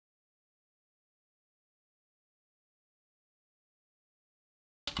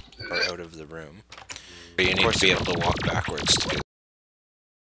or out of the room. But you Of need course, to be able to walk backwards to do that.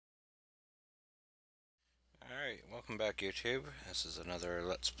 Alright, welcome back YouTube. This is another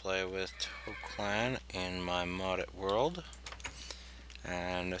Let's Play with ToeClan in my modded world.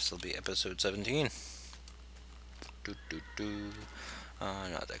 And this will be episode 17. Doo -doo -doo.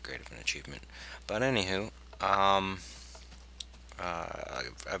 Not that great of an achievement. But anywho,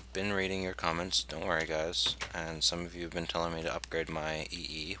 I've been reading your comments, don't worry guys, and some of you have been telling me to upgrade my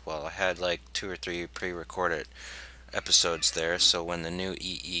EE. Well, I had like 2 or 3 pre-recorded episodes there, so when the new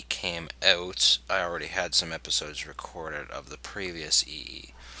EE came out, I already had some episodes recorded of the previous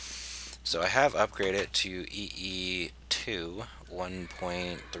EE. So I have upgraded to EE2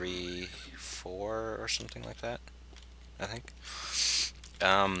 1.34 or something like that, I think.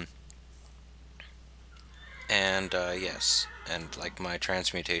 Yes, and like my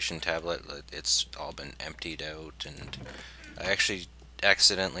transmutation tablet, it's all been emptied out, and I actually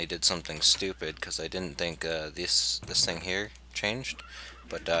accidentally did something stupid because I didn't think this thing here changed,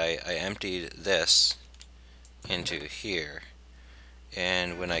 but I emptied this into here,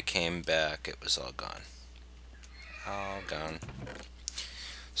 and when I came back it was all gone. All gone.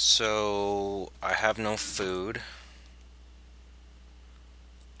 So I have no food,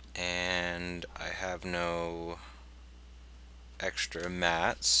 and I have no extra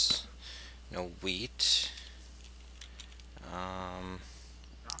mats, no wheat.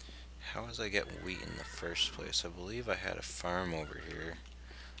 How was I getting wheat in the first place? I believe I had a farm over here.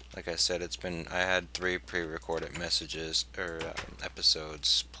 Like I said, I had 3 pre-recorded messages or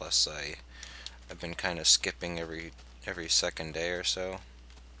episodes, plus I've been kind of skipping every second day or so.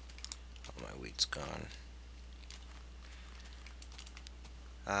 Oh, my wheat's gone.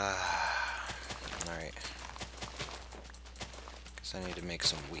 Alright. Guess I need to make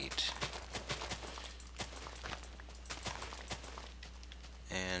some wheat.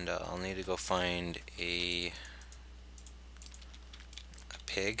 And I'll need to go find a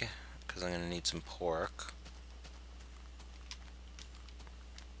pig, because I'm going to need some pork.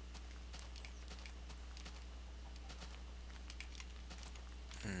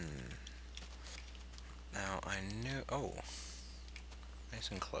 Now I knew... Oh!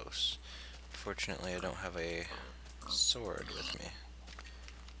 Nice and close. Fortunately, I don't have a sword with me.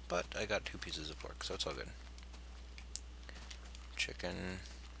 But I got 2 pieces of pork, so it's all good. Chicken.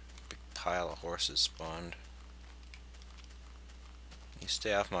 Big pile of horses spawned. You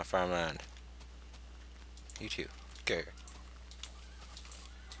stay off my farmland. You too. Go.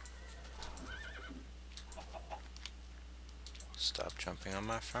 Stop jumping on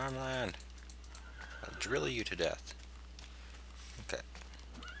my farmland. I'll drill you to death. Okay.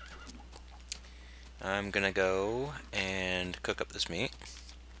 I'm gonna go and cook up this meat.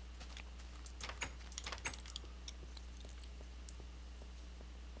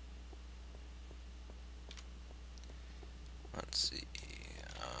 Let's see.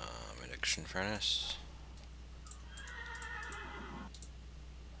 Induction furnace.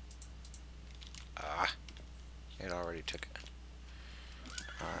 Ah, it already took it.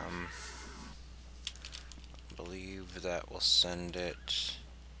 I believe that will send it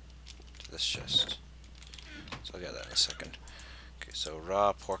to this chest. So I'll get that in a second. Okay, so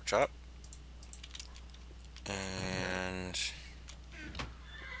raw pork chop. And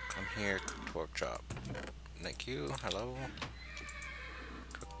come here, cooked pork chop. Thank you. Hello.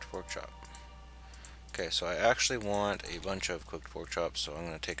 Cooked pork chop. Okay, so I actually want a bunch of cooked pork chops, so I'm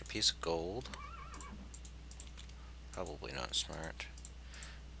going to take a piece of gold. Probably not smart.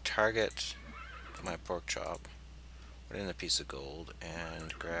 Target my pork chop, put in a piece of gold,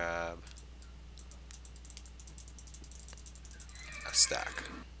 and grab a stack.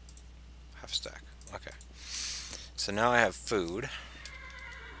 Half stack. Okay. So now I have food.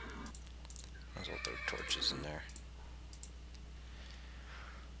 Might as well throw torches in there.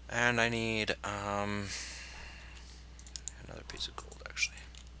 And I need another piece of gold, actually.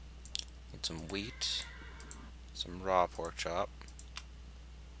 Need some wheat, some raw pork chop.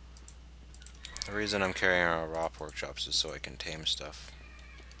 The reason I'm carrying our raw pork chops is so I can tame stuff.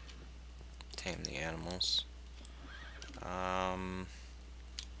 Tame the animals. I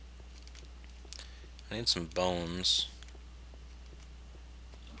need some bones.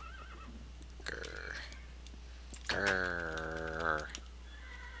 Grr. Grr.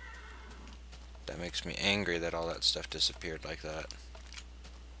 That makes me angry that all that stuff disappeared like that.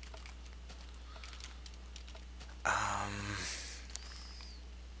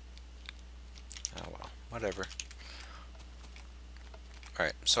 Oh well, whatever.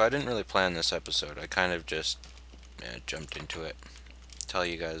 Alright, so I didn't really plan this episode. I kind of just jumped into it. Tell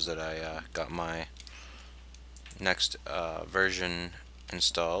you guys that I got my next version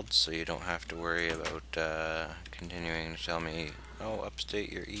installed, so you don't have to worry about continuing to tell me, oh,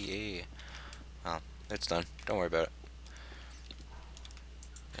 update your EA. Well, it's done. Don't worry about it.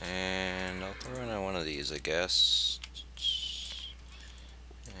 And I'll throw in one of these, I guess.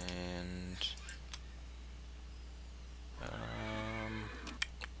 And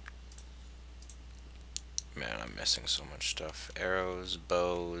man, I'm missing so much stuff. Arrows,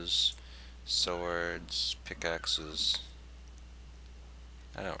 bows, swords, pickaxes.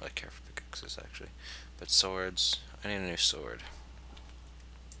 I don't really care for pickaxes actually, but swords. I need a new sword.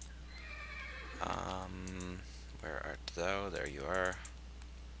 Where art thou? There you are.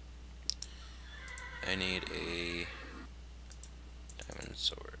 I need a diamond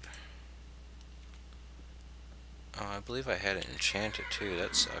sword. Oh, I believe I had it enchanted too.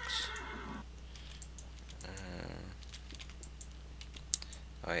 That sucks.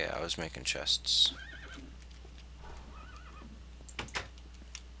 Oh yeah, I was making chests.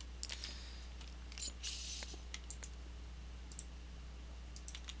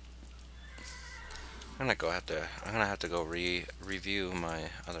 I'm gonna have to go review my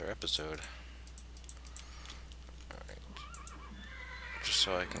other episode. Alright. Just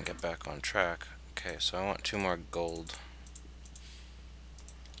so I can get back on track. Okay, so I want 2 more gold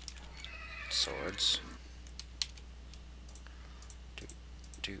swords.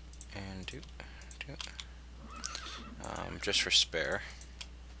 Do. Just for spare.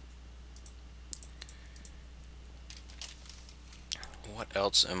 What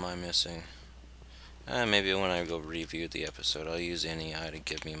else am I missing? Maybe when I go review the episode, I'll use NEI to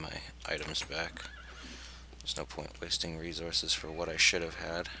give me my items back. There's no point wasting resources for what I should have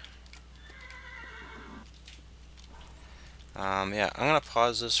had. Yeah, I'm gonna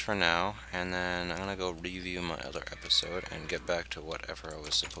pause this for now, and then I'm gonna go review my other episode and get back to whatever I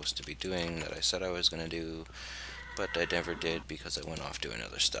was supposed to be doing that I said I was gonna do, but I never did because I went off doing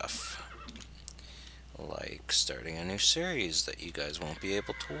other stuff. Like starting a new series that you guys won't be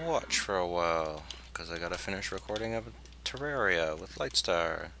able to watch for a while, because I gotta finish recording of Terraria with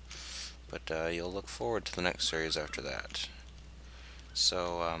Lightstar. But you'll look forward to the next series after that.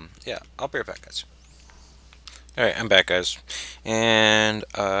 So, yeah, I'll be right back, guys. Alright, I'm back, guys. And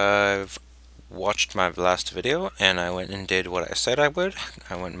I've watched my last video, and I went and did what I said I would.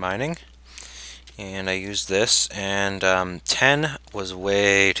 I went mining, and I used this, and 10 was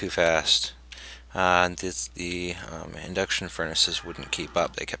way too fast. The induction furnaces wouldn't keep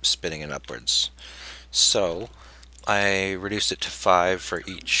up. They kept spinning it upwards. So I reduced it to 5 for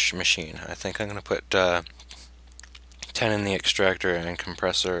each machine. I think I'm going to put 10 in the extractor and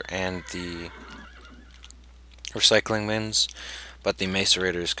compressor and the recycling bins, but the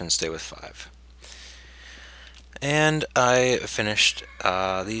macerators can stay with 5. And I finished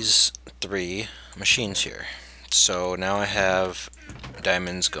these 3 machines here. So now I have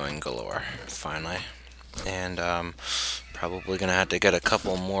diamonds going galore, finally. And probably gonna have to get a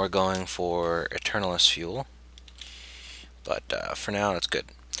couple more going for Eternalis fuel. But for now, it's good.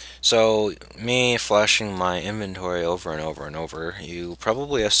 So, me flashing my inventory over and over and over, you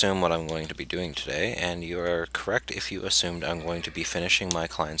probably assume what I'm going to be doing today, and you are correct if you assumed I'm going to be finishing my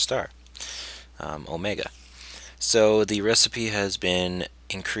Klein Star, Omega. So, the recipe has been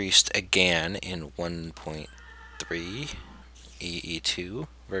increased again in 1.3 EE2,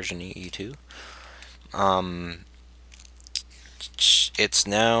 version EE2. It's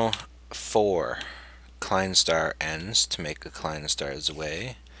now 4 Kleinstar ends to make a Kleinstar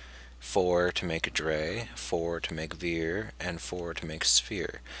Zwei, 4 to make a Dre, 4 to make Veer, and 4 to make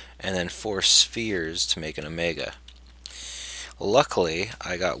Sphere, and then 4 spheres to make an Omega. Luckily,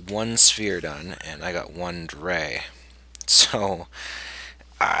 I got 1 sphere done, and I got 1 Dre. So,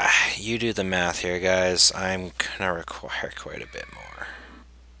 you do the math here, guys. I'm gonna require quite a bit more.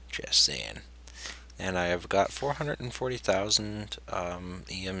 Just saying. And I have got 440,000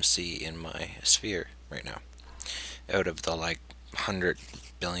 EMC in my sphere right now, out of the like 100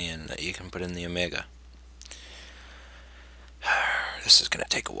 billion that you can put in the Omega. This is gonna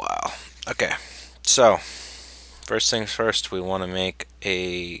take a while. Okay, so first things first, we want to make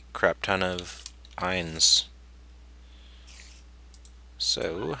a crap ton of ions.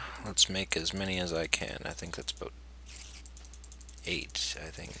 So let's make as many as I can. I think that's about 8, I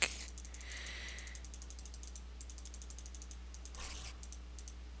think.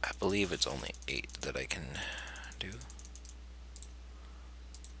 I believe it's only 8 that I can do.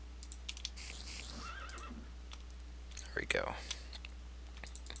 There we go.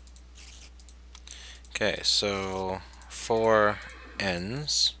 Okay, so 4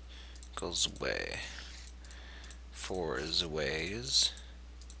 ends goes away. 4 Zweis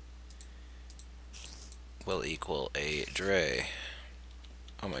will equal a Dre.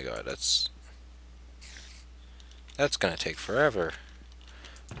 Oh my god, that's gonna take forever.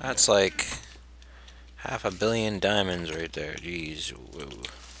 That's like 500 million diamonds right there. Jeez. Whoa.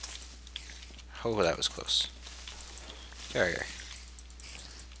 Oh, that was close. Get out of here.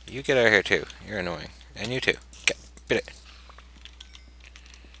 You get out of here too. You're annoying. And you too. Get it.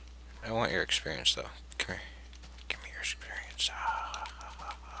 I want your experience though. Come here. Give me your experience.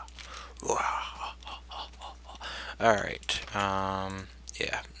 Alright.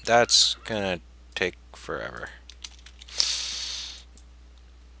 Yeah. That's gonna take forever.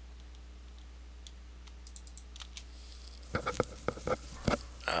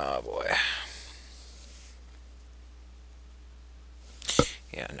 Oh boy.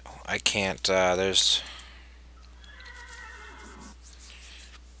 Yeah, no. I can't, there's...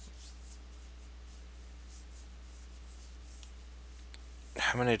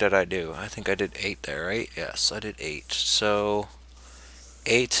 How many did I do? I think I did 8 there, right? Yes, I did 8. So,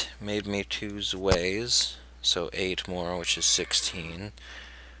 8 made me 2's ways. So 8 more, which is 16,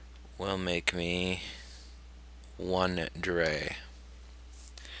 will make me 1 dray.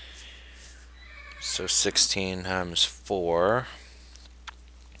 So 16 times 4,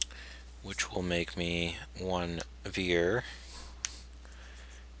 which will make me 1 veer,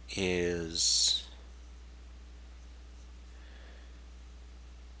 is...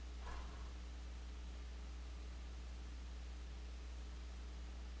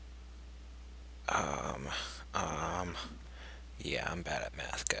 yeah, I'm bad at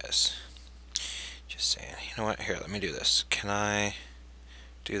math, guys. Just saying. You know what? Here, let me do this. Can I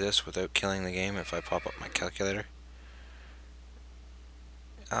do this without killing the game if I pop up my calculator?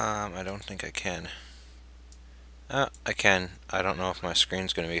 I don't think I can. I can. I don't know if my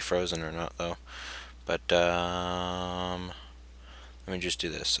screen's going to be frozen or not, though. But, let me just do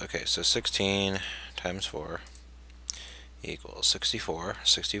this. Okay, so 16 times 4 equals 64.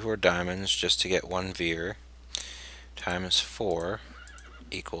 64 diamonds just to get 1 veer times 4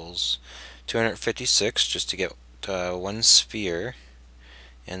 equals 256 just to get 1 sphere,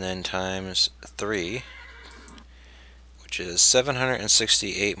 and then times 3, which is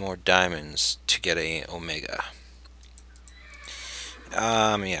 768 more diamonds to get a omega.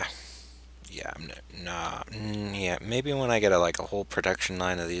 Yeah. Yeah, yeah, maybe when I get like a whole production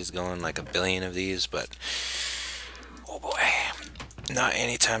line of these going, like 1 billion of these, but oh boy, not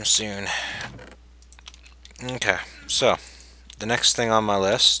anytime soon. Okay, so the next thing on my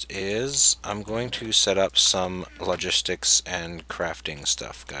list is I'm going to set up some logistics and crafting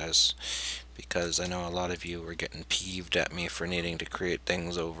stuff, guys, because I know a lot of you were getting peeved at me for needing to create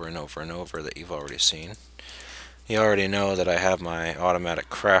things over and over and over that you've already seen. You already know that I have my automatic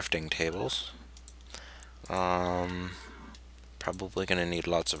crafting tables. Probably gonna need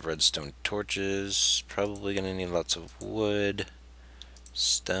lots of redstone torches, probably gonna need lots of wood,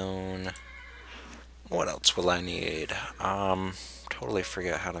 stone. What else will I need? Totally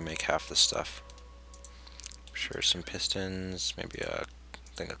forget how to make half the stuff. Sure, some pistons, maybe a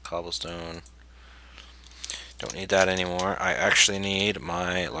thing of cobblestone. Don't need that anymore. I actually need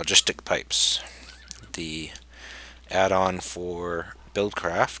my logistic pipes, the add-on for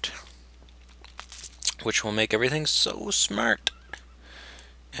Buildcraft, which will make everything so smart.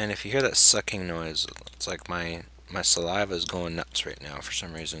 And if you hear that sucking noise, it's like my saliva is going nuts right now for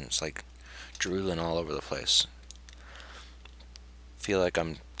some reason. It's like drooling all over the place. Feel like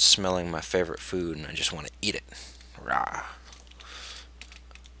I'm smelling my favorite food and I just want to eat it. Rah.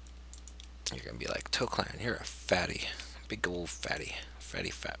 You're gonna be like, Toclan, you're a fatty. Big old fatty. Fatty,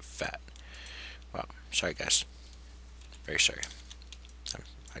 fat, fat. Wow. Sorry, guys. Very sorry.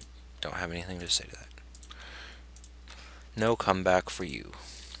 I don't have anything to say to that. No comeback for you.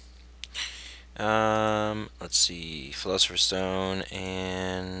 Let's see. Philosopher's Stone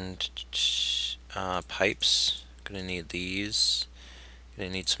and pipes. Gonna need these. Gonna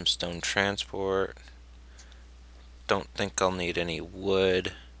need some stone transport. Don't think I'll need any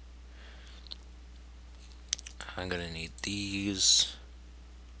wood. I'm gonna need these.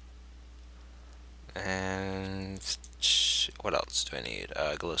 And what else do I need?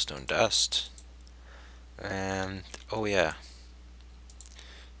 Glowstone dust. And oh yeah,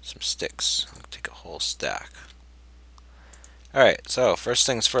 some sticks. I'll take a whole stack. Alright, so first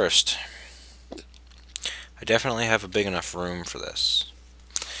things first. I definitely have a big enough room for this.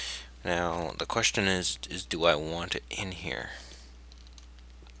 Now the question is do I want it in here?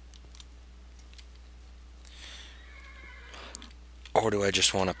 Or do I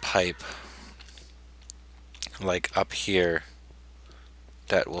just want a pipe like up here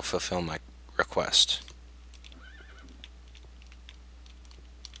that will fulfill my request?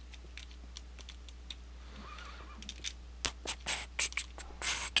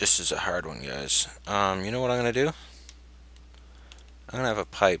 This is a hard one, guys. You know what I'm gonna do? I'm gonna have a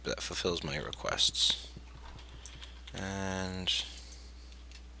pipe that fulfills my requests. And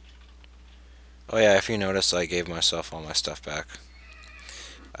oh yeah, if you notice, I gave myself all my stuff back.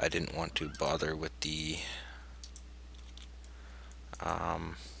 I didn't want to bother with the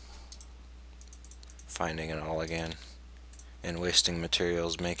finding it all again and wasting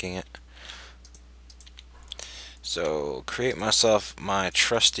materials making it. So create myself my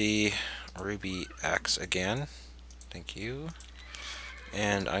trusty ruby axe again. Thank you.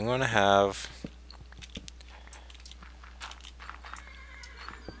 And I'm going to have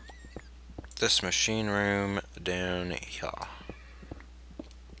this machine room down here.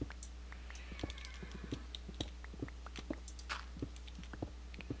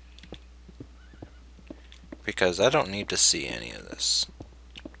 Because I don't need to see any of this.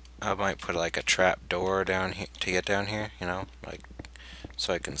 I might put like a trap door down here to get down here, you know, like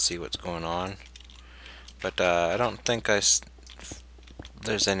so I can see what's going on. But I don't think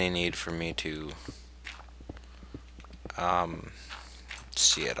there's any need for me to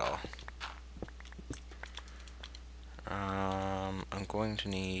see it all. I'm going to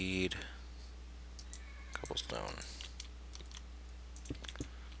need cobblestone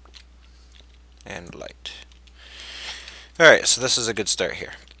and light. Alright, so this is a good start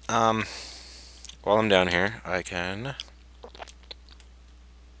here. While I'm down here, I can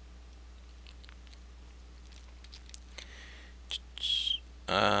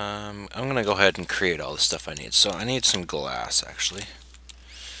I'm gonna go ahead and create all the stuff I need. So I need some glass, actually.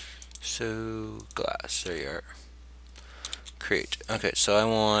 So glass, there you are. Create. Okay, so I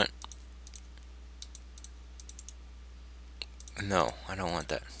want. No, I don't want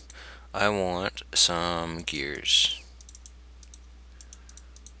that. I want some gears.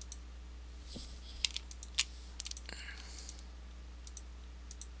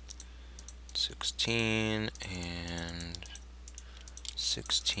 $16 and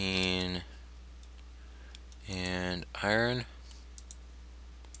 16 and iron.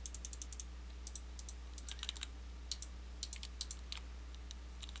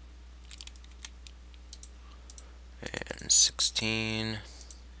 And 16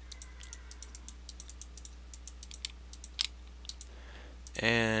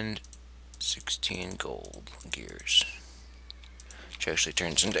 and 16 gold gears, which actually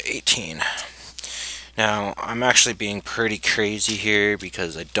turns into 18. Now, I'm actually being pretty crazy here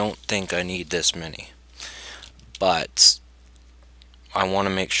because I don't think I need this many, but I want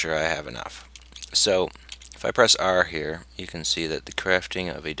to make sure I have enough. So, if I press R here, you can see that the crafting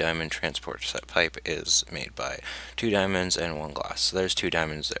of a diamond transport set pipe is made by 2 diamonds and 1 glass. So there's 2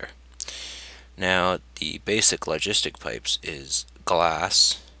 diamonds there. Now, the basic logistic pipes is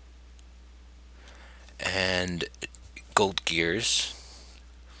glass and gold gears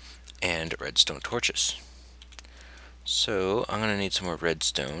and redstone torches. So I'm going to need some more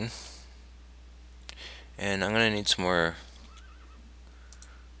redstone, and I'm going to need some more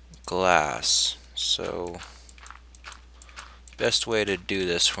glass. So best way to do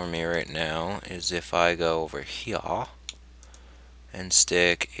this for me right now is if I go over here and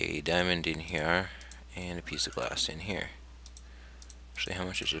stick a diamond in here and a piece of glass in here. Actually, how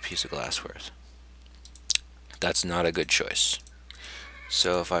much is a piece of glass worth? That's not a good choice.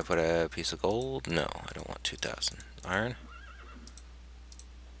 So if I put a piece of gold, no, I don't want 2,000. Iron?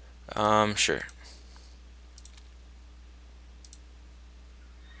 Sure.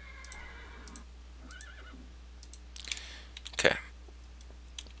 Okay.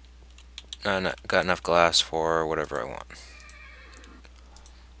 I got enough glass for whatever I want.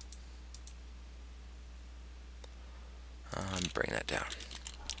 Bring that down.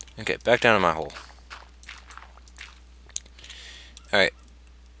 Okay, back down to my hole. Alright.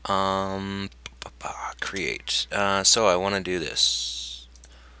 Create. So I want to do this.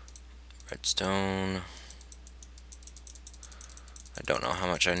 Redstone. I don't know how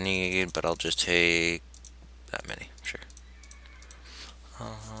much I need, but I'll just take that many. Sure.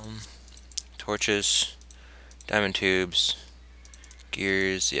 Torches. Diamond tubes.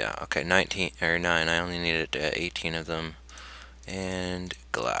 Gears. Yeah, okay, 19 or 9. I only needed 18 of them. And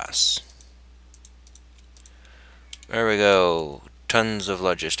glass. There we go. Tons of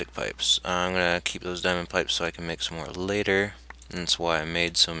logistic pipes. I'm gonna keep those diamond pipes so I can make some more later. That's why I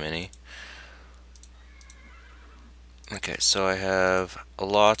made so many. Okay, so I have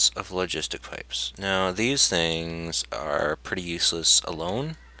lots of logistic pipes. Now these things are pretty useless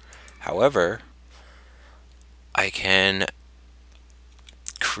alone. However, I can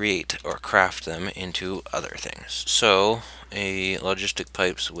create or craft them into other things. So a logistic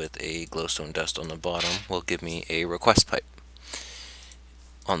pipes with a glowstone dust on the bottom will give me a request pipe.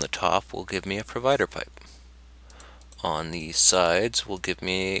 on the top will give me a provider pipe. On the sides will give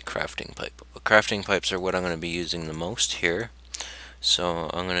me a crafting pipe. Crafting pipes are what I'm going to be using the most here. So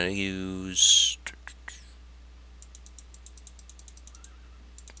I'm going to use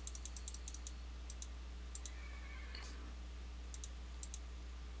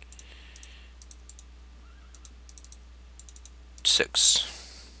six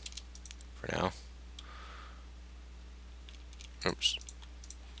for now. Oops.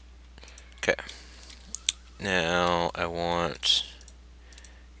 Okay. Now I want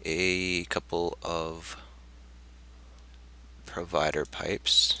a couple of provider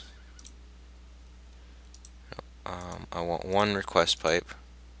pipes. I want one request pipe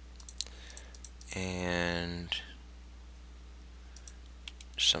and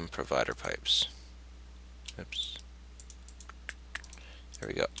some provider pipes. Oops. There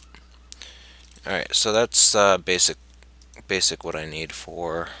we go. Alright, so that's basic what I need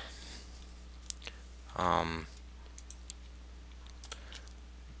for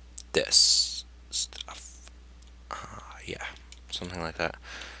this stuff. Yeah, something like that.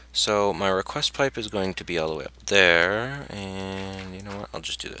 So my request pipe is going to be all the way up there, and you know what? I'll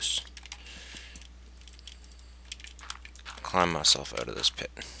just do this. Climb myself out of this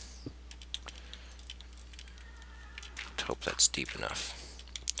pit. Hope that's deep enough.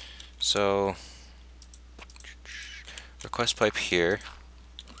 So request pipe here.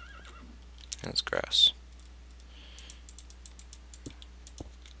 That's grass.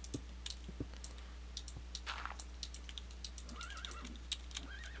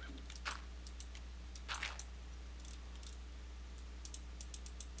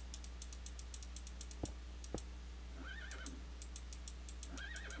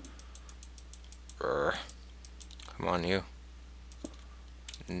 Come on, you.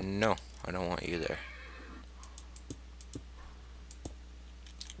 No, I don't want you there.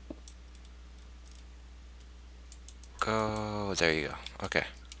 Go, there you go. Okay.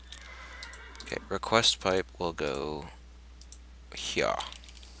 Okay, request pipe will go here.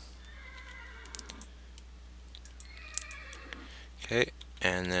 Okay,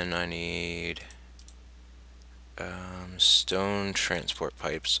 and then I need stone transport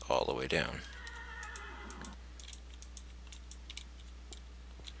pipes all the way down.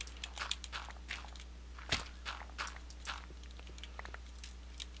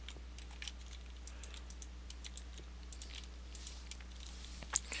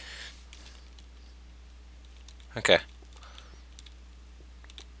 Okay.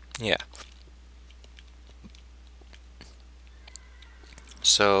 Yeah.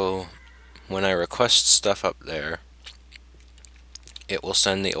 So when I request stuff up there, it will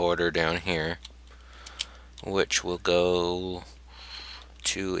send the order down here, which will go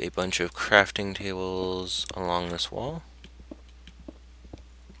to a bunch of crafting tables along this wall.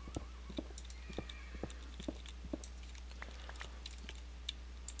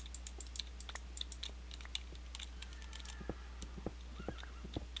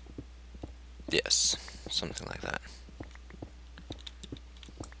 Yes, something like that.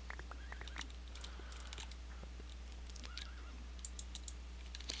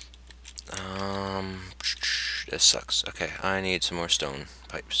 This sucks. Okay, I need some more stone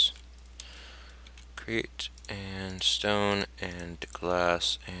pipes. Create and stone and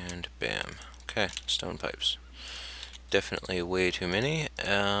glass and bam. Okay, stone pipes. Definitely way too many,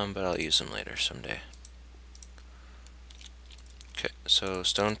 but I'll use them later someday. Okay, so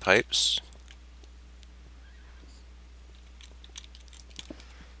stone pipes.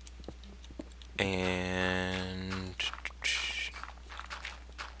 And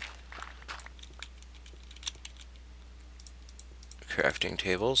crafting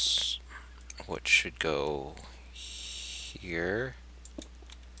tables, which should go here.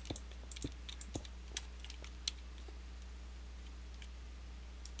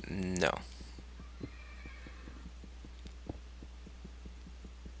 No.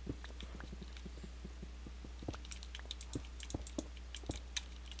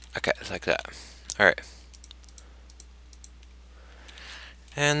 Okay, like that. Alright.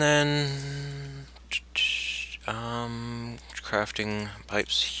 And then crafting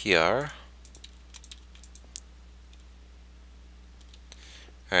pipes here.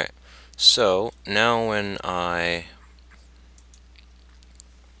 Alright. So now when I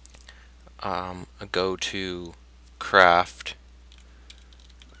go to craft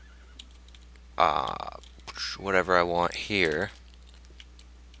whatever I want here,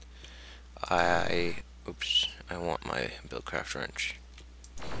 I want my Buildcraft wrench.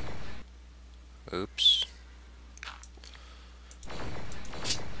 Oops.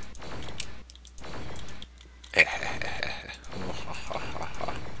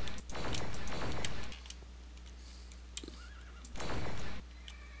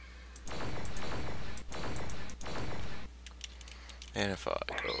 And if I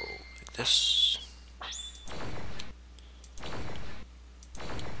go like this,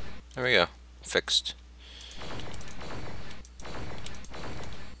 there we go, fixed.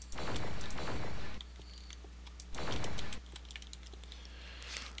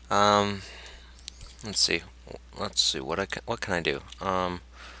 Let's see. What can I do?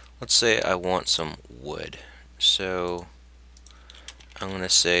 Let's say I want some wood. So I'm gonna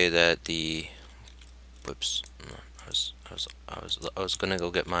say that the whoops. I was gonna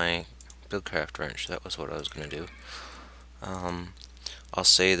go get my Buildcraft wrench. That was what I was gonna do. I'll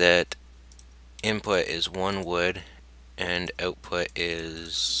say that input is 1 wood and output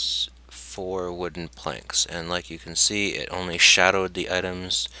is 4 wooden planks. And like you can see, it only shadowed the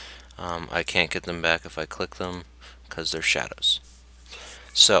items. I can't get them back if I click them because they're shadows.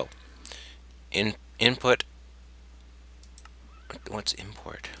 So input. What's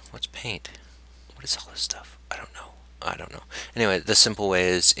import? What's paint? What is all this stuff? I don't know. Anyway, the simple way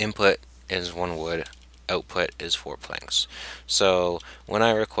is input is 1 wood, output is 4 planks. So when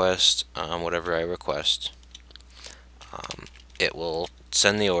I request whatever I request, it will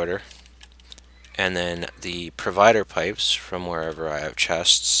send the order, and then the provider pipes from wherever I have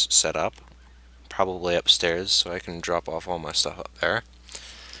chests set up, probably upstairs so I can drop off all my stuff up there,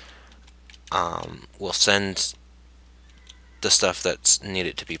 will send the stuff that's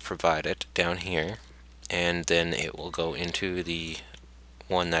needed to be provided down here, and then it will go into the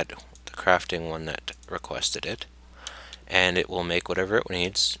crafting one that requested it, and it will make whatever it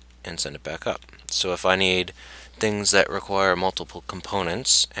needs and send it back up. So if I need things that require multiple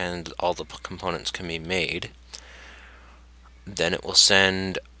components and all the components can be made, then it will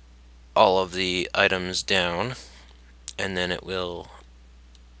send all of the items down, and then it will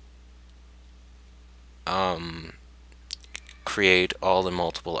create all the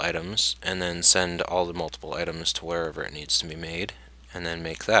multiple items and then send all the multiple items to wherever it needs to be made, and then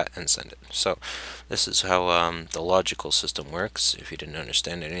make that and send it. So this is how the logical system works. If you didn't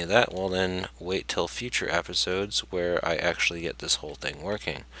understand any of that, well then wait till future episodes where I actually get this whole thing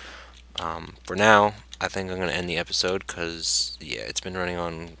working. For now, I think I'm going to end the episode because, yeah, it's been running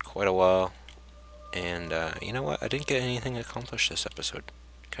on quite a while, and you know what, I didn't get anything accomplished this episode.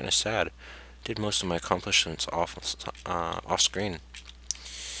 Kind of sad. Did most of my accomplishments off screen.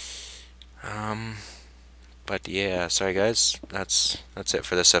 But yeah, sorry guys, that's it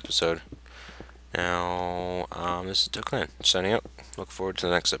for this episode. Now, this is Ducklin signing out. Look forward to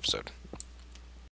the next episode.